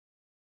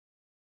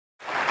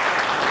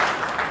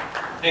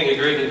Thank you,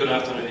 Greg, and good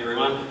afternoon,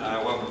 everyone.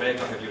 Welcome back.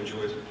 I hope you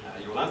enjoyed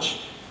your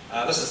lunch.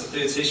 This is the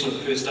third session of the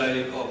first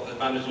day of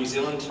Advantage New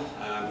Zealand.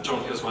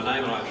 John Hill is my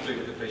name, and I do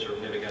have the pleasure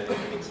of navigating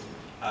the next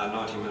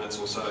 90 minutes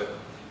or so.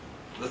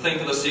 The theme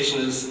for this session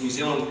is New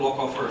Zealand's block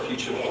offer, a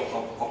future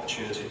of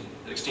opportunity.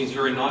 It extends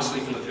very nicely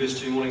from the first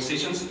two morning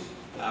sessions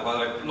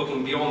by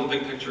looking beyond the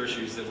big picture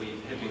issues that we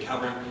have been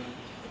covering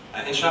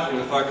and sharpening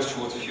the focus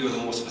towards a few of the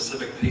more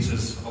specific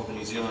pieces of the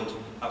New Zealand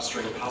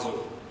upstream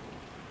puzzle.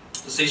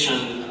 The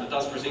session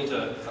does present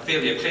a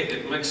fairly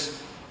eclectic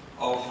mix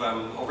of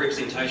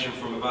representation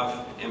from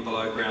above and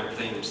below ground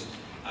themes.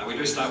 We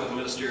do start with a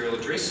ministerial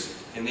address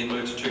and then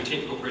move to two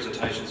technical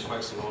presentations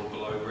focusing on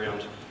below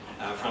ground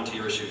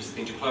frontier issues.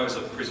 Then to close,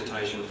 a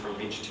presentation from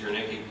Bench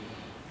Tiranaki,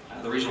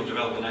 the Regional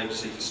Development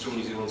Agency for still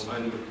New Zealand's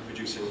only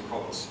producing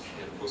province,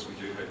 and of course we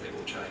do hope that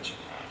will change.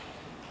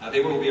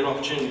 There will be an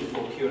opportunity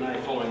for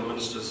Q&A following the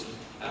Minister's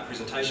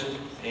presentation,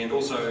 and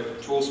also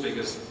to all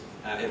speakers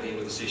at the end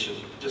of the session.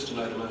 Just to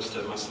note, the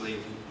Minister must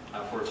leave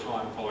for a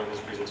time following his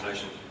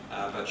presentation,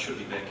 but should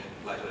be back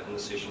later in the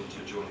session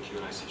to join the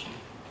Q&A session.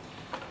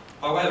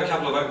 By way of a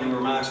couple of opening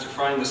remarks to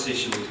frame the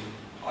session,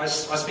 I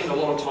spend a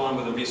lot of time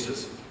with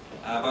investors,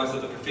 both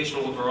of the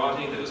professional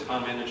variety, that is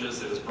fund managers,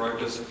 that is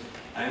brokers,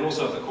 and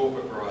also of the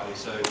corporate variety,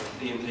 so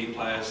E&P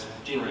players,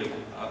 generally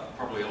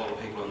probably a lot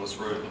of people in this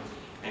room,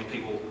 and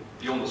people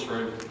beyond this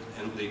room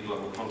in the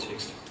global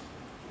context.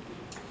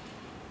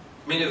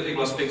 Many of the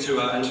people I speak to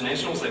are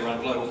internationals. They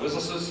run global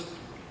businesses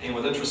and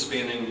with interests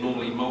spanning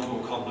normally multiple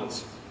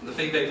continents. The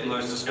feedback from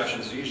those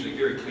discussions is usually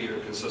very clear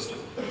and consistent.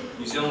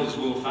 New Zealand is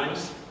world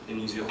famous in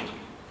New Zealand.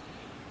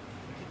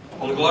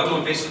 On the global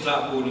investor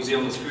dartboard, New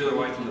Zealand is further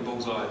away from the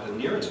bullseye than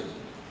near it.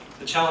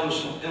 The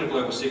challenge in a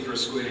global sector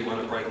is squarely one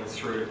of breaking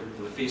through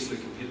in the fiercely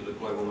competitive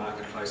global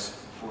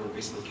marketplace for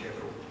investment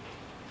capital.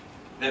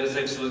 That is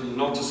absolutely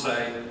not to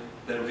say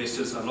that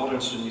investors are not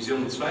interested in New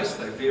Zealand space.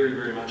 They very,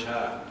 very much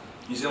are.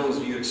 New Zealand is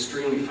viewed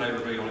extremely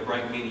favourably on a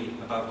great many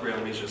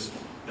above-ground measures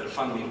that are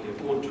fundamentally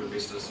important to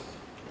investors.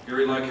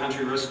 Very low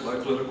country risk,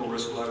 low political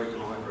risk, low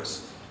economic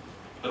risk.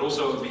 But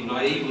also it would be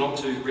naive not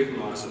to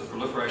recognise that the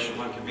proliferation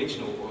of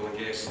unconventional oil and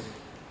gas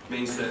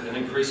means that an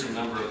increasing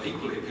number of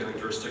equally appealing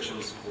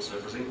jurisdictions also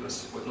present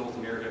this, with North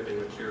America being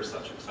the clearest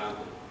such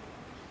example.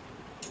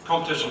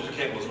 Competition for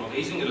capital is not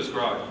easing, it is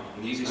growing,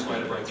 and the easiest way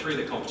to break through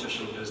that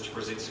competition is to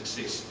present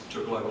success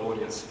to a global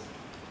audience.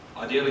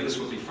 Ideally, this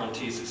would be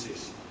frontier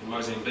success, and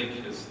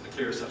Mozambique is the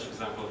clearest such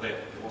example of that.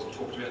 It wasn't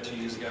talked about 2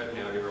 years ago,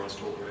 now everyone's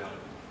talking about it.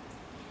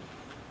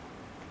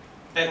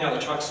 Backing up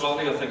the truck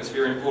slightly, I think it's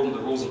very important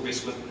that rules of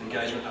investment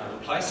engagement are in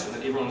place and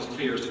that everyone is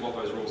clear as to what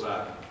those rules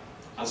are.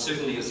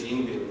 Uncertainty is the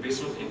enemy of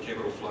investment and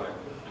capital flow,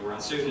 and where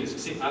uncertainty is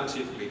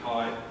unacceptably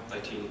high, they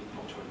tend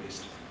not to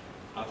invest.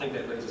 I think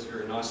that leads us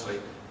very nicely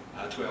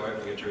to our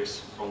opening address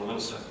from the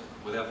Minister.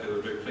 Without further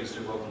ado, please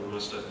do welcome the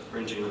Minister for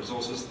Energy and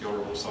Resources, the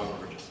Honourable Simon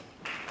Bridges.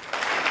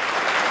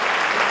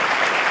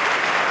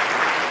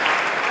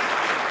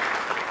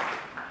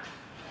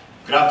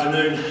 Good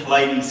afternoon,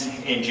 ladies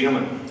and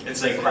gentlemen.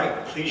 It's a great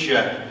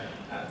pleasure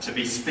to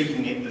be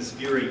speaking at this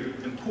very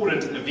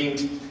important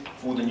event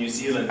for the New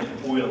Zealand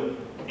oil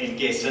and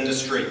gas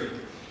industry.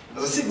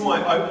 As I said in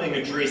my opening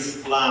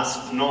address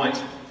last night,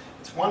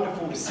 it's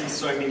wonderful to see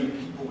so many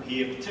people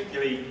here,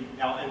 particularly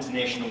our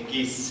international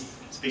guests.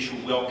 Special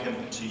welcome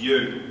to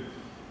you.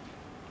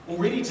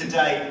 Already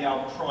today,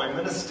 our Prime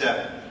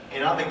Minister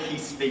and other key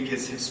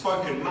speakers have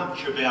spoken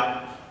much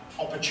about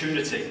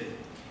opportunity.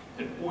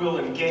 In oil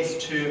and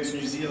gas terms,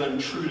 New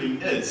Zealand truly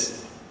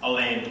is a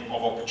land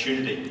of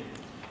opportunity.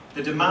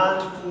 The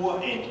demand for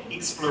and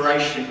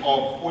exploration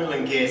of oil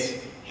and gas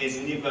has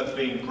never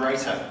been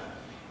greater,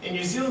 and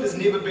New Zealand has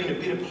never been a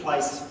better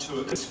place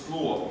to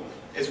explore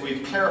as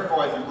we've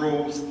clarified the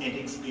rules and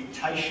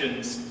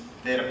expectations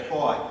that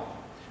apply.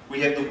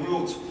 We have the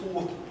world's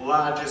fourth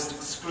largest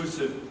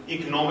exclusive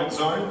economic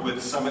zone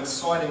with some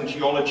exciting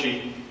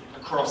geology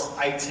across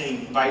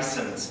 18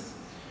 basins.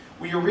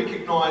 We are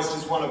recognised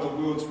as one of the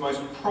world's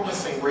most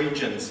promising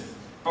regions,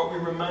 but we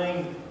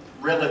remain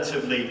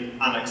relatively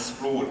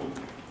unexplored.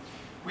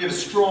 We have a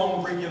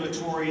strong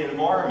regulatory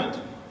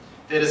environment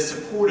that is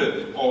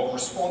supportive of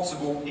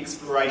responsible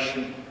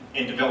exploration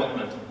and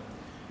development.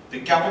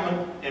 The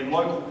government and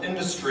local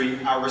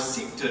industry are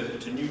receptive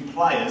to new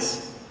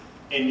players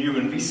and new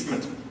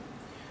investment.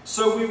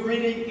 So we're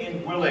ready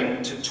and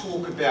willing to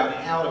talk about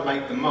how to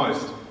make the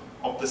most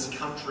of this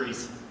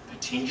country's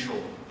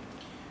potential.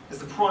 As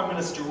the Prime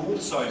Minister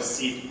also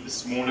said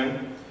this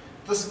morning,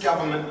 this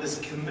government is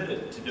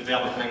committed to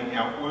developing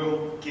our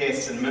oil,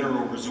 gas and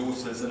mineral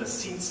resources in a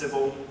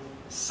sensible,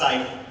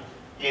 safe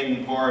and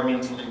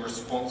environmentally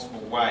responsible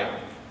way.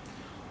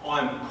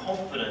 I'm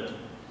confident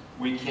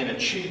we can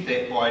achieve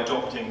that by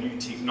adopting new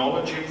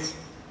technologies,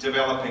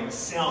 developing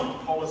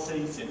sound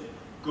policies and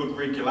good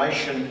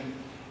regulation,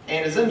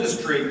 and as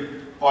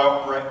industry by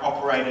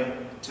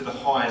operating to the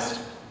highest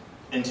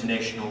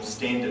international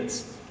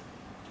standards.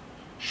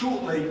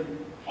 Shortly,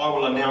 I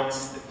will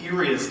announce the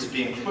areas to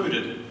be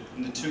included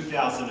in the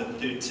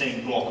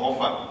 2013 block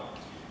offer.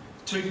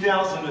 The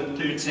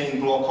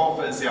 2013 block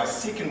offer is our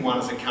second one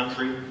as a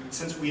country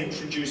since we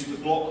introduced the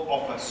block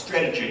offer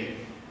strategy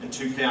in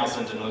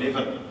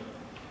 2011.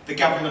 The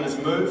government has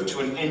moved to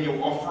an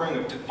annual offering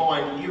of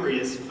defined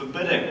areas for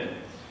bidding.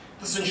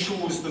 This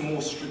ensures the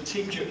more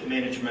strategic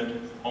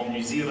management of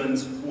New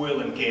Zealand's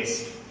oil and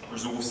gas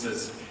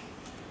resources.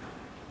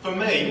 For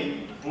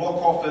me, block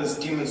offers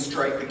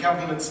demonstrate the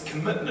government's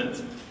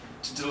commitment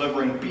to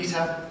delivering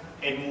better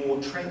and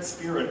more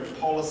transparent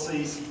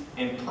policies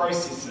and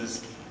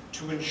processes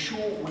to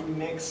ensure we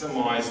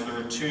maximise the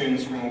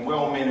returns from a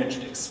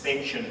well-managed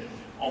expansion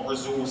of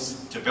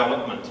resource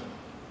development.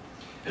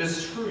 It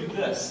is through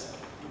this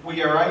that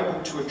we are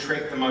able to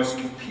attract the most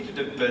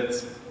competitive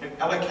bids and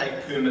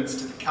allocate permits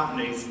to the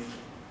companies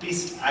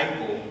best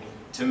able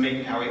to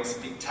meet our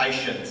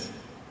expectations.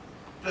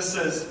 This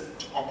is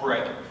to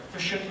operate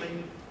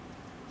efficiently,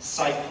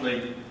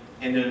 safely,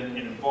 and in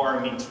an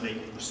environmentally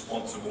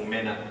responsible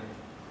manner.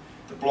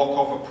 The block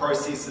offer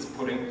process is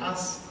putting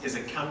us as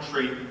a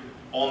country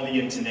on the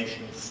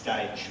international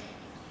stage.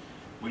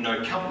 We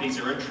know companies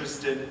are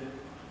interested.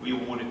 We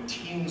awarded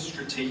 10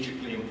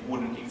 strategically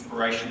important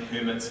exploration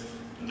permits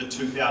in the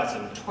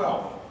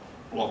 2012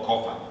 block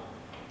offer.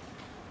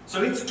 So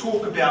let's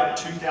talk about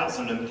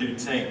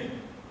 2013.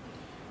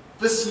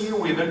 This year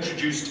we've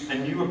introduced a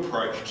new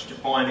approach to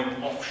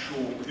defining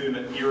offshore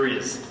permit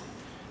areas.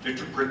 The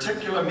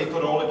particular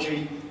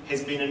methodology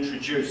has been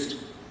introduced.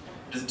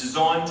 It is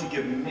designed to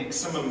give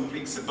maximum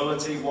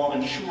flexibility while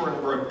ensuring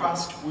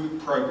robust work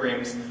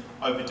programs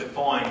over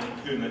defined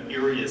permit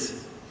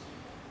areas.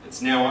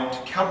 It's now up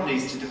to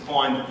companies to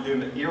define the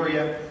permit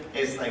area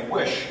as they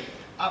wish,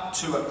 up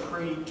to a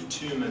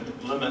predetermined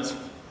limit.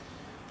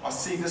 I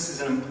see this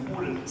as an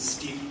important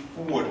step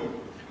forward,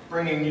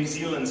 bringing New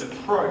Zealand's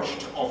approach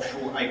to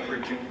offshore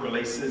acreage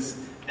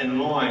releases in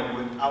line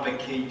with other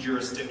key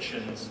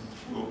jurisdictions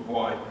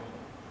worldwide.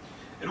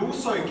 It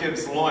also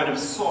gives line of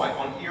sight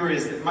on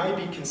areas that may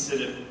be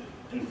considered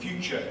in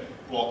future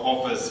block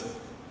offers.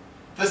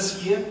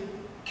 This year,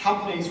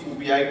 companies will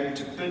be able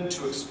to bid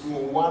to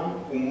explore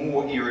one or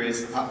more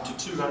areas of up to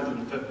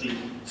 250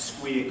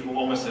 square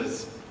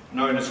kilometres,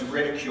 known as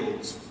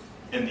graticules,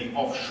 in the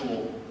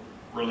offshore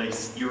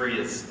release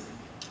areas.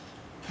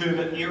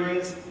 Permit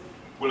areas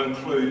will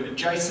include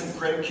adjacent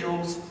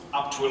graticules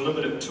up to a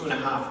limit of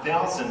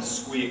 2,500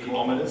 square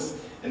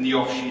kilometres in the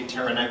offshore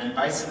Taranaki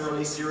Basin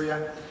release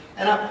area,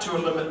 and up to a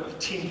limit of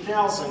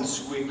 10,000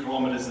 square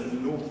kilometres in the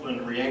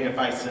Northland Rianga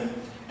Basin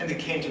and the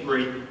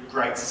Canterbury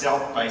Great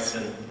South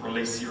Basin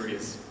release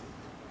areas.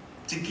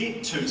 To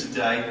get to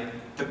today,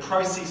 the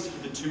process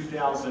for the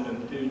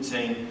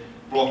 2013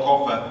 block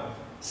offer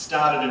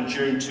started in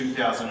June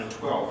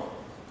 2012.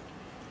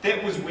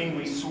 That was when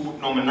we sought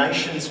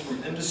nominations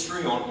from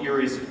industry on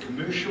areas of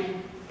commercial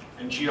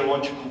and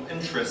geological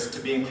interest to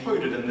be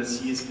included in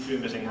this year's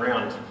permitting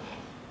round.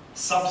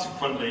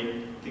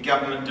 Subsequently, the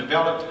government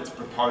developed its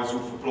proposal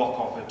for block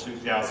offer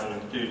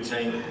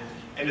 2013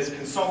 and has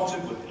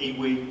consulted with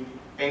iwi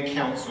and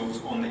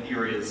councils on the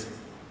areas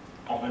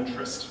of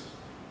interest.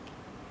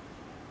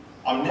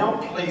 I'm now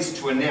pleased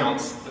to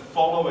announce the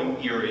following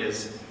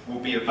areas will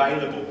be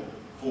available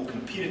for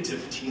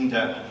competitive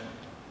tender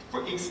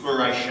for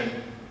exploration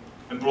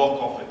in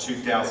block offer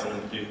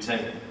 2013.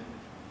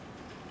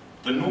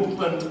 The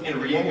Northland and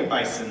Rianga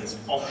Basins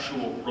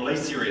offshore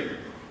release area.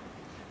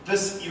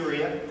 This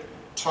area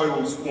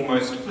totals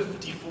almost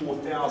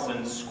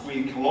 54,000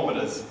 square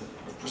kilometres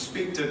of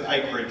prospective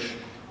acreage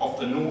off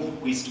the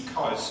northwest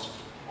coast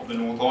of the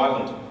North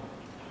Island.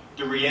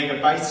 The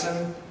Rianga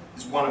Basin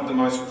is one of the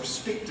most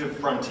prospective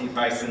frontier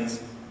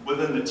basins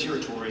within the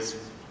territories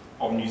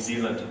of New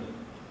Zealand.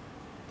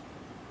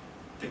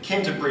 The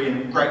Canterbury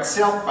and Great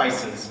South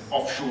Basins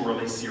offshore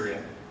release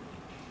area.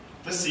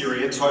 This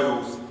area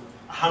totals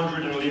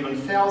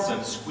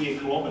 111,000 square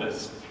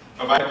kilometres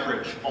of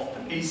acreage off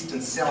the east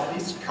and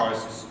southeast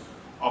coasts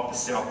of the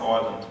South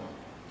Island.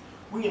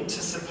 We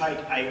anticipate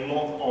a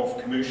lot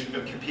of commercial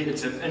and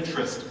competitive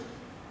interest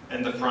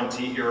in the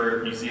frontier area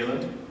of New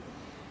Zealand,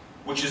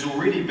 which is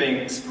already being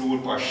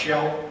explored by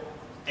Shell,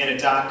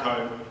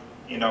 Anadarko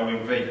and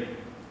OMV.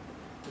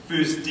 The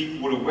first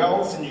deep water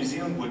wells in New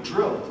Zealand were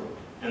drilled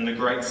in the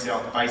Great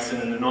South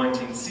Basin in the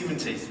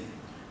 1970s,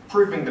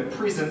 proving the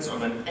presence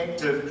of an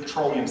active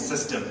petroleum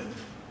system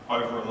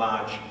over a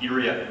large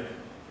area.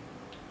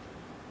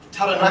 The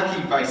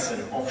Taranaki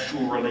Basin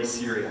offshore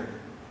release area.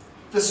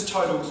 This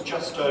totals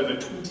just over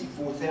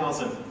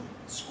 24,000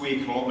 square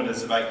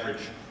kilometres of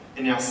acreage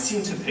in our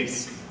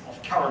centrepiece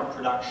of current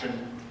production,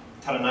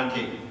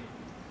 Taranaki.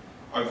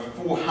 Over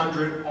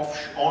 400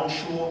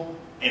 onshore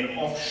and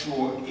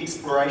offshore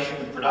exploration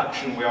and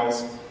production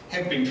wells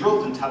have been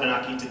drilled in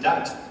Taranaki to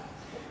date.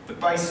 The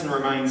basin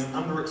remains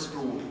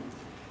underexplored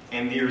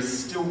and there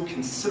is still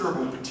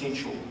considerable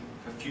potential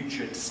for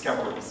future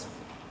discoveries.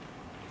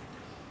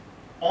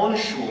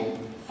 Onshore,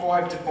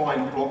 5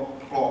 defined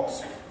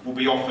blocks will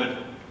be offered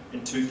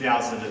in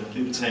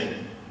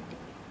 2013.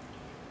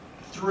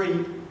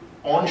 3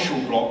 onshore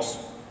blocks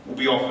will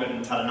be offered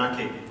in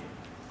Taranaki.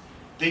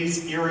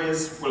 These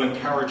areas will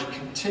encourage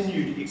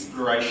continued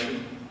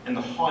exploration in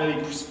the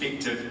highly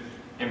prospective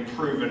and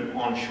proven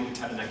onshore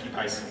Taranaki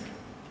Basin.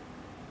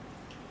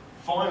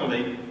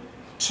 Finally,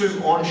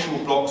 2 onshore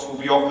blocks will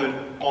be offered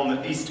on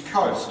the east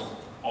coast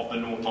of the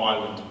North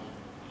Island.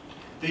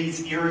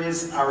 These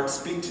areas are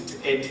expected to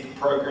add to the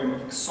program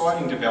of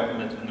exciting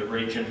development in the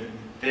region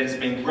that has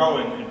been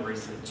growing in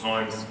recent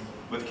times,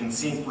 with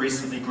consent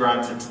recently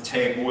granted to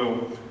tag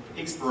oil for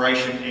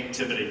exploration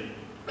activity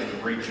in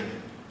the region.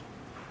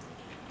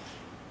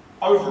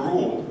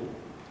 Overall,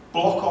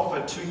 Block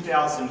Offer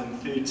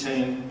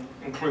 2013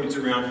 includes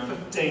around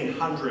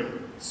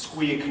 1,500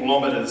 square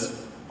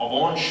kilometres of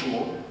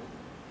onshore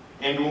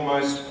and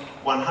almost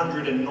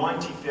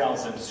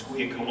 190,000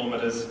 square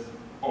kilometres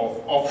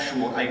of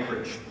offshore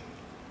acreage.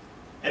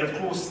 And of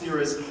course, there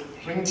is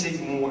plenty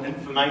more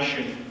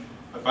information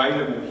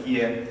available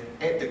here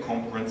at the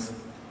conference,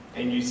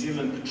 and New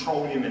Zealand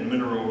Petroleum and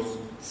Minerals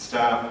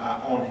staff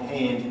are on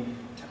hand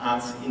to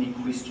answer any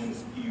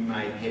questions you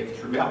may have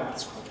throughout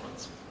this conference.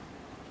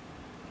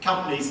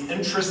 Companies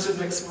interested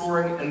in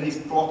exploring in these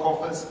block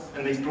offers,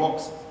 in these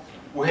blocks,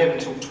 will have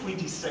until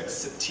 26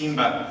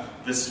 September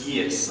this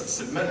year to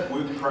submit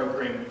work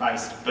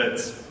program-based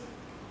bids.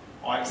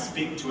 I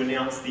expect to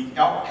announce the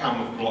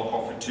outcome of Block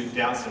Offer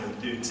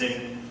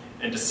 2013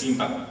 in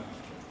December.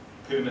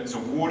 Permits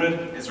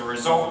awarded as a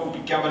result will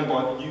be governed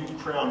by the new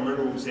Crown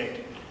Minerals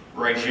Act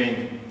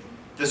regime.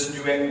 This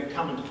new act will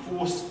come into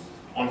force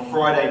on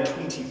Friday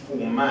 24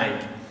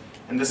 May,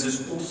 and this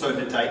is also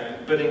the date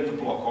that bidding for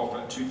Block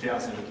Offer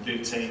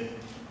 2013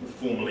 will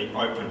formally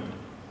open.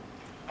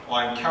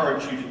 I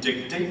encourage you to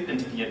dig deep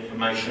into the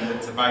information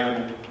that's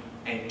available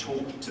and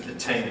talk to the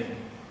team.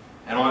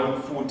 And I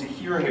look forward to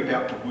hearing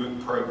about the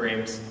work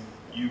programs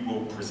you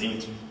will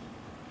present.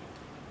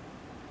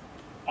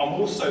 I'm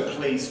also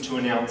pleased to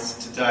announce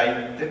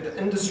today that the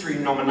industry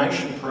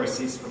nomination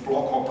process for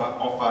Block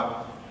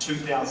Offer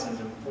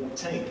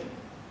 2014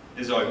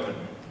 is open.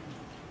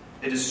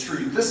 It is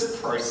through this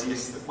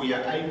process that we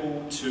are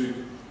able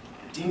to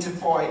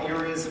identify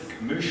areas of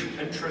commercial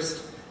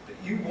interest that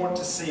you want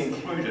to see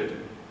included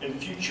in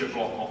future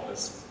block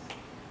offers.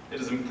 It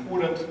is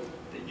important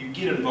that you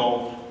get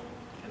involved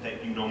and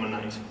that you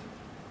nominate.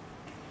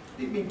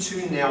 Let me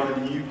turn now to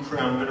the new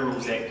Crown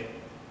Minerals Act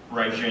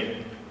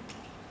regime.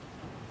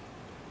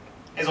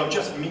 As I've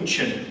just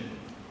mentioned,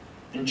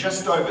 in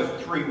just over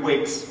 3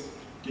 weeks,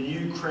 the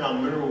new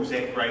Crown Minerals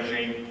Act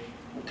regime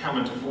will come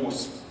into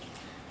force.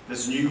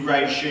 This new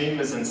regime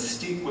is in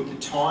step with the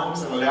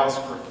times and allows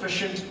for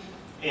efficient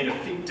and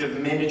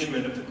effective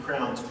management of the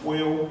Crown's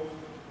oil,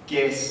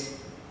 gas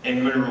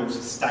and minerals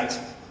estate.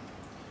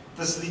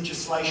 This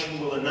legislation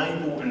will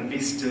enable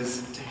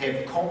investors to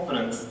have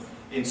confidence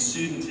and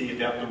certainty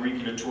about the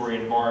regulatory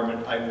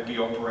environment they will be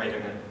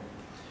operating in.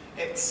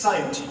 At the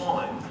same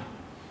time,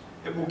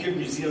 it will give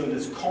New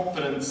Zealanders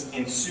confidence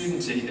and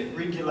certainty that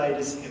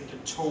regulators have the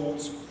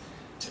tools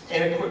to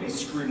adequately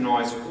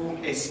scrutinise all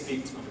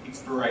aspects of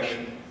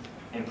exploration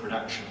and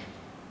production.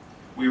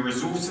 Where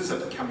resources are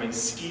becoming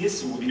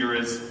scarce or there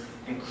is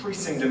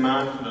increasing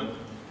demand for them,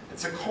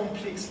 it's a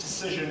complex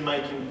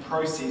decision-making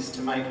process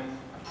to make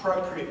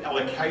appropriate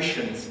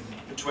allocations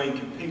between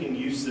competing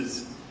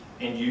uses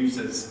and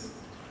users.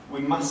 We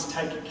must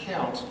take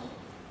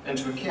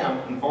into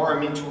account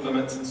environmental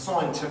limits and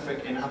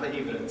scientific and other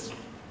evidence,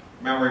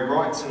 Maori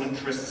rights and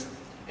interests,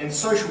 and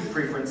social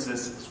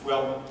preferences, as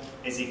well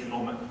as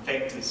economic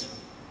factors.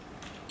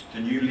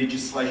 The new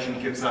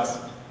legislation gives us,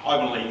 I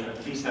believe, a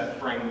better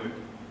framework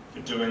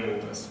for doing all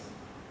this.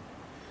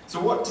 So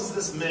what does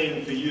this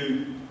mean for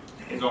you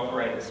as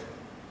operators?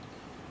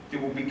 There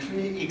will be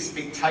clear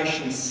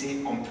expectations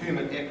set on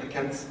permit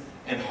applicants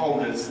and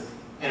holders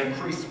and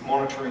increased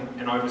monitoring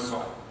and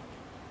oversight.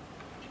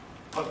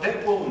 But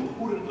that will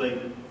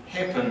importantly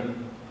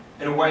happen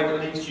in a way that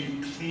leaves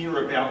you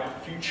clear about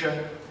the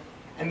future,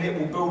 and that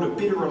will build a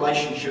better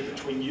relationship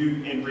between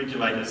you and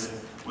regulators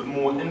with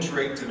more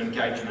interactive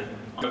engagement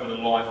over the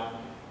life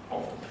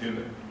of the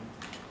permit.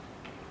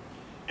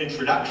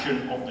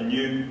 Introduction of the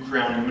new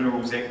Crown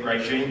Minerals Act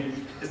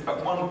regime is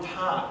but one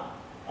part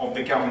of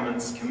the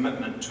government's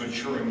commitment to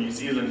ensuring New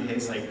Zealand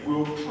has a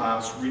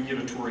world-class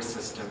regulatory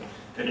system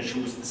that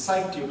ensures the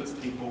safety of its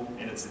people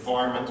and its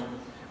environment,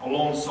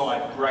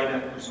 alongside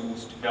greater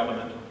resource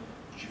development,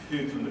 which you've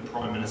heard from the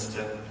Prime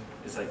Minister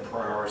is a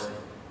priority.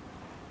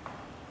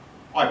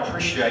 I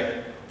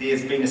appreciate there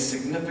has been a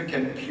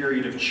significant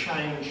period of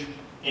change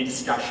and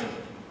discussion.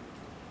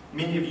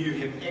 Many of you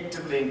have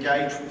actively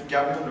engaged with the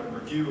government in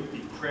review of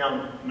the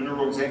Crown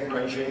Minerals Act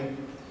regime,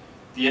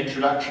 the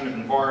introduction of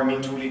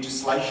environmental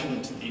legislation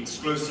into the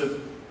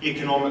exclusive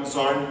economic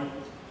zone,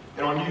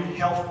 and on new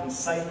health and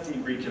safety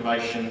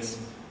regulations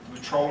for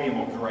petroleum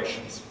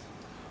operations.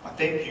 I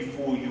thank you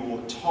for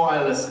your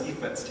tireless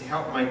efforts to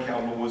help make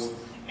our laws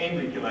and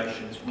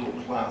regulations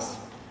world class.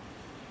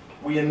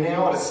 We are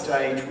now at a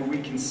stage where we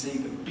can see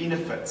the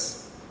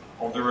benefits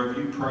of the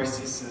review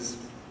processes,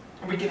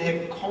 and we can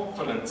have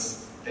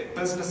confidence that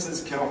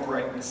businesses can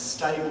operate in a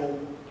stable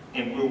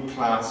and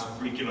world-class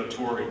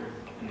regulatory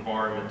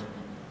environment.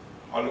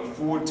 I look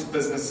forward to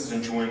businesses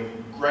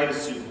enjoying greater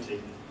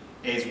certainty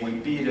as we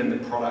bed in the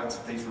products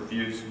of these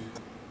reviews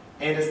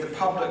and as the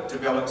public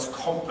develops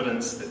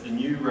confidence that the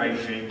new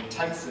regime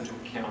takes into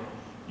account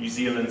New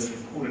Zealand's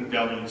important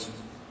values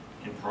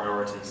and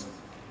priorities.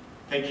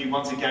 Thank you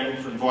once again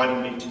for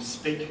inviting me to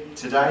speak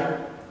today.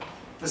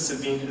 This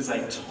event is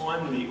a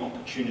timely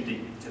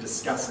opportunity to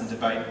discuss and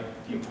debate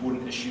the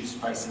important issues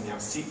facing our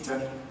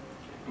sector.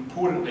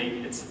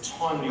 Importantly, it's a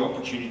timely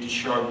opportunity to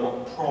show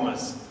what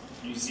promise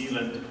New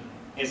Zealand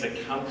as a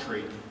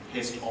country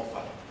has to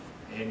offer.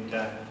 And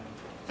I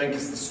think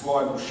as the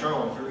slide will show,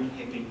 I'm very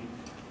happy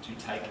to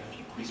take a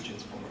few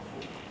questions from the floor.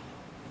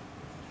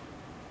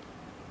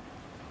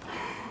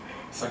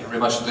 Thank you very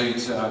much indeed,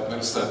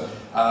 Minister.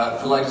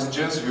 For ladies and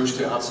gents, if you wish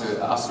to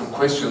ask some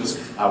questions,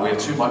 we have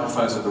two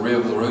microphones at the rear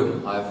of the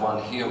room. I have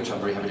one here, which I'm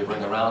very happy to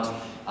bring around.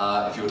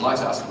 If you would like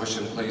to ask a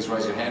question, please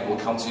raise your hand. We'll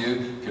come to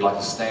you. If you'd like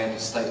to stand,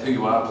 state who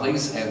you are,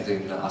 please, and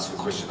then ask a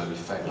question. That'd be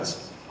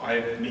fabulous. I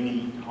have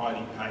many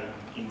highly paid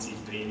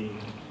NZP&M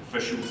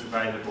officials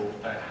available.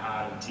 They're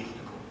hard and technical.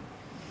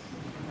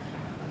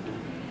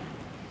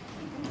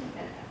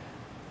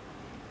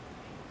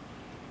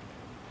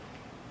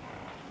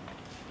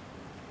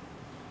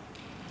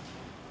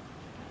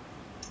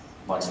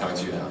 Mike's coming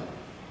to you now.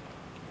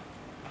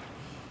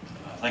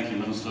 Thank you,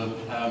 Minister.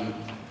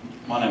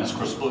 My name is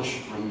Chris Bush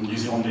from New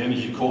Zealand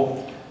Energy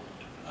Corp.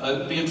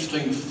 It'd be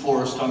interesting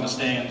for us to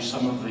understand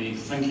some of the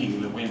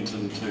thinking that went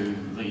into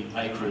the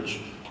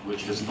acreage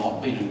which has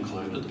not been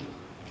included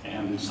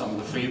and some of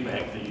the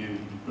feedback that you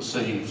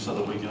received so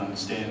that we can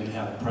understand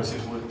how that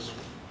process works.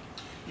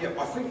 Yeah,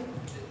 I think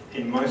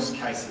in most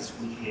cases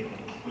we have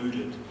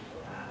included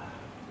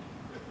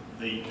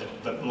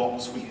the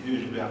blocks we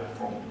heard about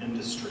from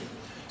industry.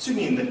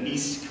 Certainly in the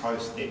East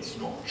Coast that's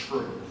not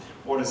true.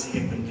 What has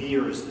happened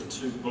there is the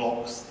two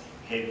blocks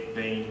have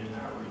been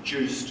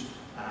reduced,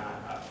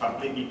 but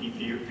let me be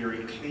very,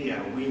 very clear,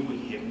 where we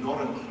have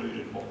not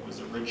included what was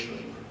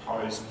originally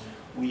proposed,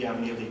 we are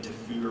merely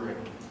deferring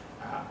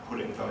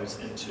putting those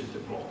into the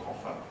block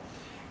offer.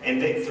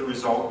 And that's the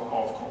result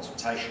of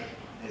consultation,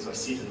 as I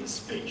said in the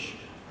speech,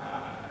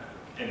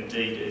 and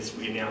indeed as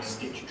we are now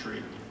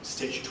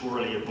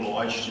statutorily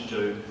obliged to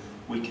do,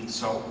 we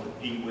consult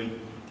with iwi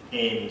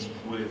and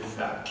with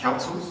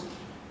councils,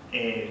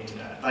 and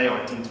they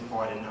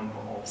identified a number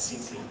of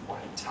sensitive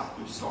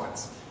Waihitapu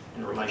sites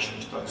in relation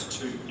to those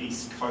two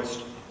East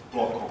Coast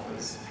block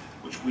offers,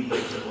 which we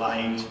have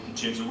delayed in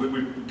terms of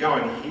we're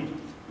going ahead,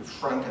 we've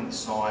shrunken the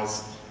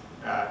size,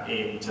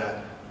 and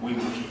we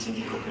will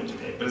continue to look into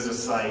that. But as I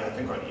say, I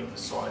think I'd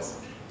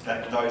emphasise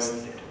that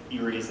those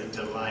areas are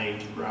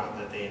delayed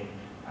rather than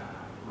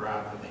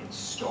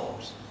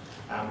stopped.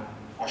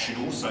 I should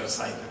also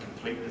say for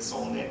completeness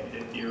on that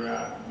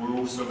there were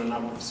also a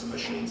number of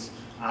submissions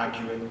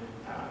arguing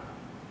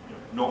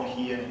not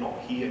here,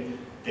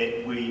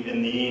 that we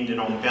in the end and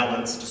on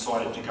balance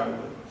decided to go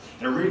with.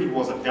 And it really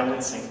was a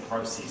balancing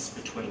process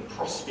between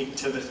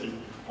prospectivity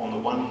on the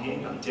one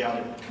hand,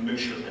 undoubted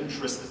commercial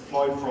interest that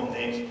flowed from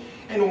that,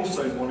 and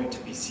also wanting to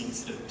be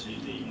sensitive to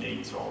the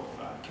needs of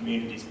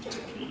communities,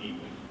 particularly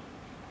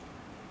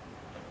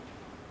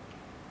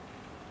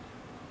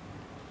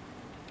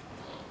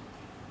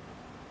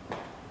iwi.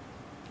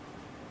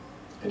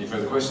 Any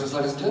further questions,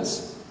 ladies and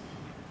gents?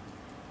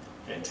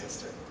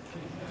 Fantastic.